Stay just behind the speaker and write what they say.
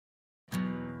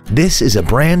This is a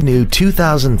brand new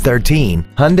 2013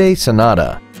 Hyundai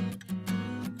Sonata.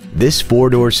 This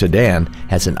four-door sedan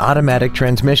has an automatic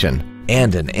transmission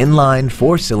and an inline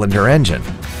four-cylinder engine.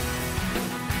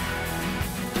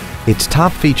 Its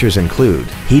top features include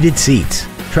heated seats,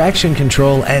 traction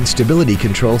control and stability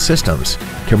control systems,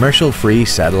 commercial-free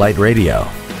satellite radio,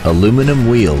 aluminum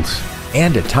wheels,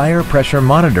 and a tire pressure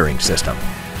monitoring system.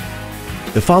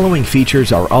 The following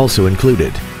features are also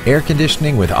included: air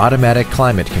conditioning with automatic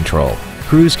climate control,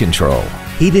 cruise control,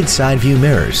 heated side view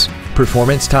mirrors,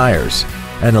 performance tires,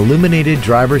 an illuminated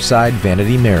driver's side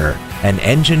vanity mirror, an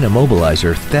engine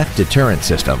immobilizer theft deterrent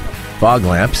system, fog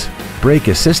lamps, brake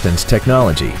assistance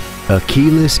technology, a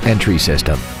keyless entry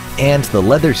system, and the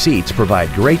leather seats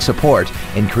provide great support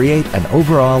and create an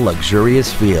overall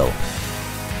luxurious feel.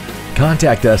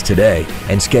 Contact us today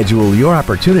and schedule your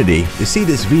opportunity to see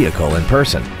this vehicle in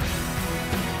person.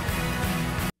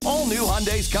 All new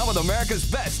Hyundais come with America's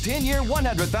best 10-year,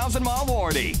 100,000-mile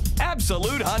warranty.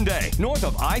 Absolute Hyundai, north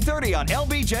of I-30 on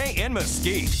LBJ in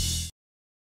Mesquite.